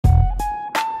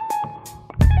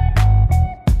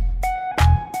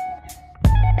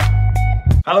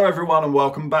Hello everyone and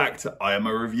welcome back to IMO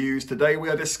Reviews. Today we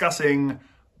are discussing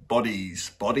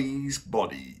Bodies.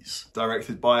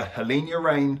 Directed by Helena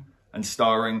Rain and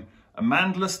starring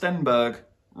Amanda Stenberg,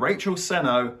 Rachel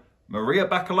Seno, Maria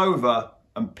Bakalova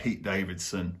and Pete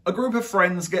Davidson. A group of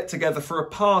friends get together for a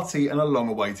party and a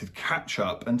long-awaited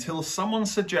catch-up until someone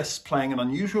suggests playing an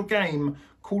unusual game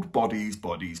called Bodies.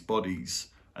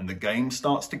 And the game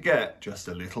starts to get just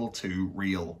a little too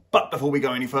real. But before we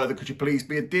go any further, could you please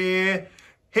be a dear?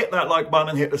 Hit that like button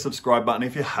and hit the subscribe button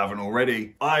if you haven't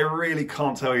already. I really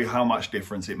can't tell you how much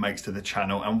difference it makes to the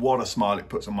channel and what a smile it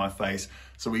puts on my face.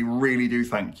 So we really do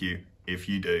thank you if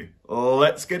you do.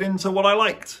 Let's get into what I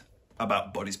liked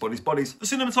about Bodies. The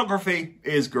cinematography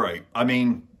is great. I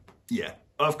mean, yeah.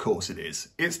 Of course it is.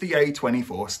 It's the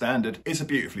A24 standard. It's a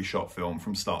beautifully shot film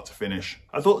from start to finish.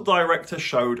 I thought the director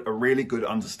showed a really good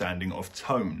understanding of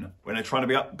tone. When they're trying to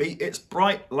be upbeat, it's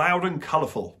bright, loud and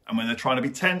colourful. And when they're trying to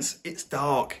be tense, it's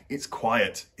dark, it's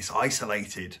quiet, it's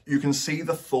isolated. You can see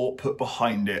the thought put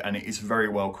behind it and it is very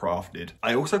well crafted.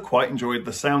 I also quite enjoyed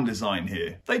the sound design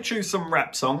here. They choose some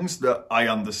rap songs that I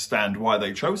understand why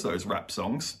they chose those rap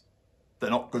songs. They're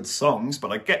not good songs,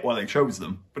 but I get why they chose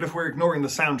them. But if we're ignoring the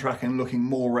soundtrack and looking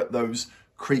more at those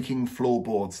creaking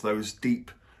floorboards, those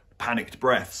deep, panicked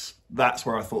breaths, that's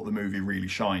where I thought the movie really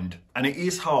shined. And it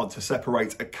is hard to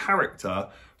separate a character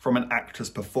from an actor's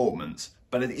performance,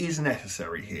 but it is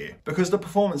necessary here because the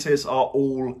performances are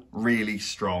all really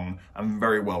strong and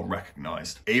very well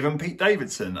recognised. Even Pete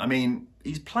Davidson, I mean,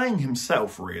 he's playing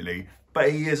himself really,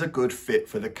 but he is a good fit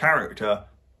for the character.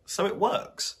 So it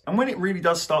works. And when it really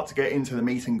does start to get into the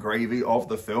meat and gravy of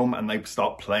the film and they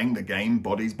start playing the game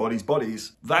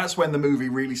Bodies, that's when the movie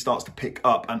really starts to pick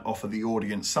up and offer the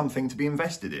audience something to be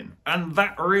invested in. And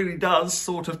that really does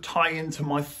sort of tie into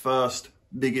my first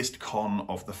biggest con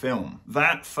of the film.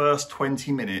 That first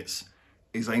 20 minutes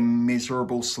is a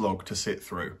miserable slog to sit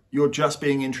through. You're just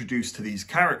being introduced to these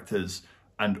characters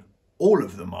and all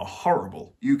of them are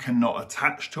horrible. You cannot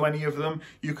attach to any of them.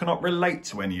 You cannot relate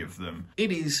to any of them.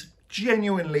 It is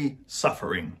genuinely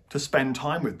suffering to spend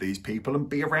time with these people and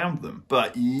be around them.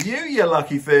 But you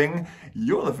lucky thing,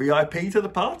 you're the VIP to the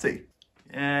party.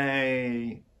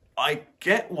 Yay. I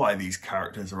get why these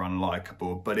characters are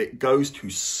unlikable, but it goes to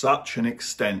such an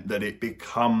extent that it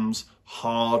becomes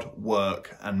hard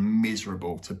work and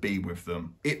miserable to be with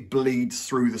them. It bleeds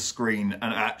through the screen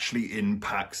and actually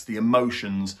impacts the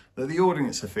emotions that the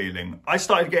audience are feeling. I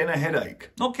started getting a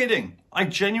headache. Not kidding. I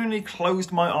genuinely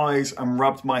closed my eyes and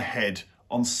rubbed my head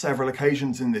on several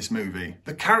occasions in this movie.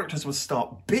 The characters would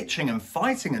start bitching and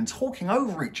fighting and talking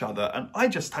over each other, and I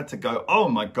just had to go, oh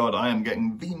my God, I am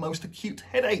getting the most acute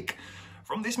headache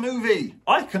from this movie.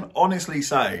 I can honestly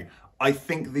say, I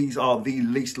think these are the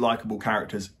least likable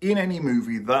characters in any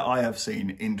movie that I have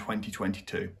seen in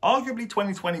 2022. Arguably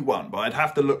 2021, but I'd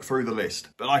have to look through the list.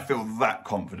 But I feel that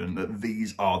confident that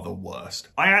these are the worst.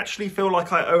 I actually feel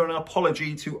like I owe an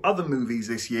apology to other movies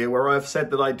this year where I've said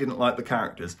that I didn't like the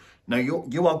characters. No,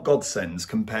 you are godsends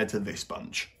compared to this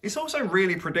bunch. It's also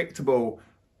really predictable,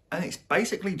 and it's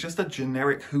basically just a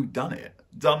generic whodunit,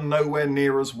 done nowhere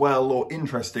near as well or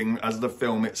interesting as the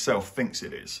film itself thinks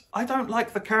it is. I don't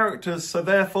like the characters, so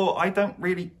therefore I don't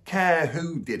really care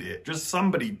who did it. Just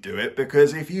somebody do it,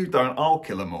 because if you don't, I'll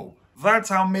kill them all. That's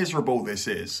how miserable this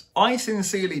is. I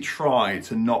sincerely try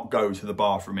to not go to the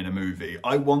bathroom in a movie.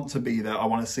 I want to be there, I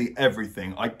want to see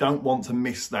everything. I don't want to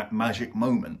miss that magic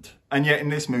moment. And yet in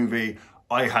this movie,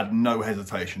 I had no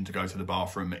hesitation to go to the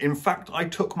bathroom. In fact, I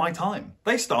took my time.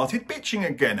 They started bitching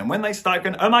again, and when they started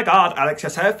going, oh my God, Alex, you're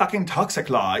so fucking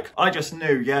toxic-like, I just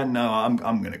knew, yeah, no, I'm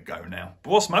gonna go now.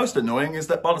 But what's most annoying is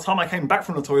that by the time I came back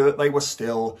from the toilet, they were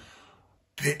still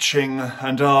bitching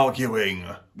and arguing.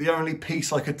 The only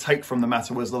piece I could take from the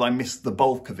matter was that I missed the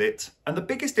bulk of it. And the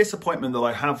biggest disappointment that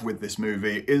I have with this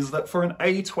movie is that for an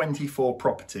A24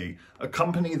 property, a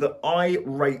company that I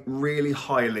rate really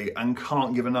highly and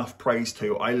can't give enough praise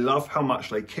to, I love how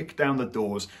much they kick down the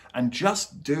doors and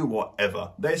just do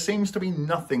whatever. There seems to be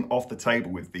nothing off the table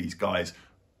with these guys.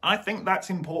 I think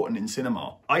that's important in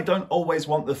cinema. I don't always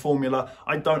want the formula.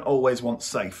 I don't always want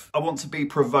safe. I want to be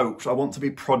provoked. I want to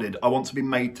be prodded. I want to be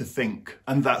made to think.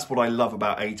 And that's what I love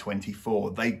about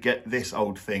A24. They get this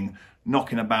old thing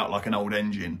knocking about like an old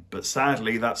engine. But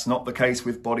sadly, that's not the case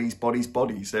with Bodies.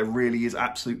 There really is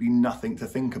absolutely nothing to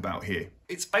think about here.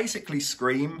 It's basically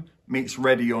Scream meets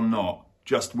Ready or Not,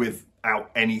 just without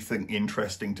anything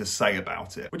interesting to say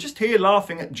about it. We're just here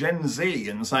laughing at Gen Z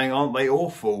and saying, aren't they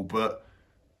awful? But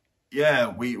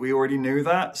yeah, we already knew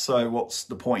that, so what's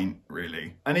the point,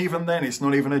 really? And even then, it's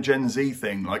not even a Gen Z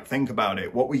thing. Like, think about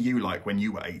it. What were you like when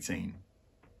you were 18?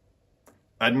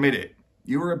 Admit it.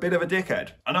 You were a bit of a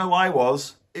dickhead. I know I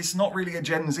was. It's not really a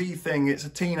Gen Z thing, it's a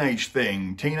teenage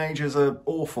thing. Teenagers are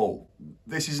awful.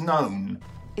 This is known.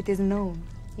 It is known.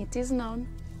 It is known.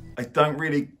 I don't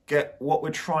really get what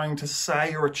we're trying to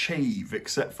say or achieve,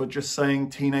 except for just saying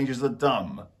teenagers are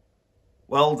dumb.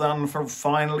 Well done for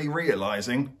finally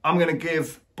realising. I'm going to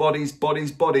give Bodies,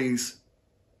 Bodies, Bodies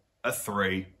a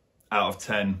 3 out of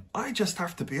 10. I just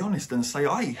have to be honest and say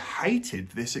I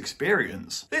hated this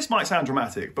experience. This might sound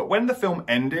dramatic, but when the film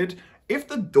ended, if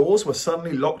the doors were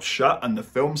suddenly locked shut and the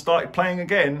film started playing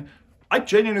again, I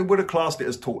genuinely would have classed it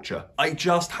as torture. I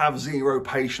just have zero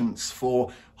patience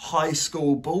for high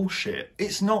school bullshit.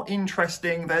 It's not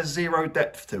interesting, there's zero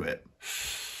depth to it.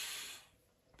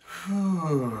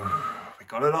 We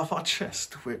got it off our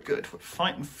chest, we're good, we're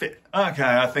fighting fit. Okay,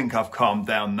 I think I've calmed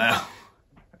down now.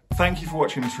 Thank you for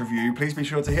watching this review. Please be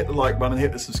sure to hit the like button,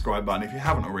 hit the subscribe button if you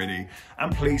haven't already,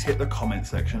 and please hit the comment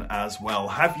section as well.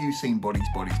 Have you seen Bodies,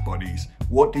 Bodies, Bodies?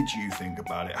 What did you think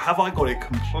about it? Have I got it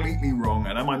completely wrong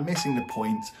and am I missing the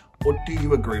point? Or do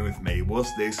you agree with me? Was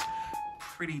this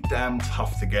pretty damn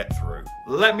tough to get through?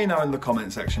 Let me know in the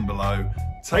comment section below.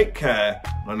 Take care,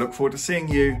 and I look forward to seeing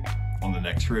you on the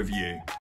next review.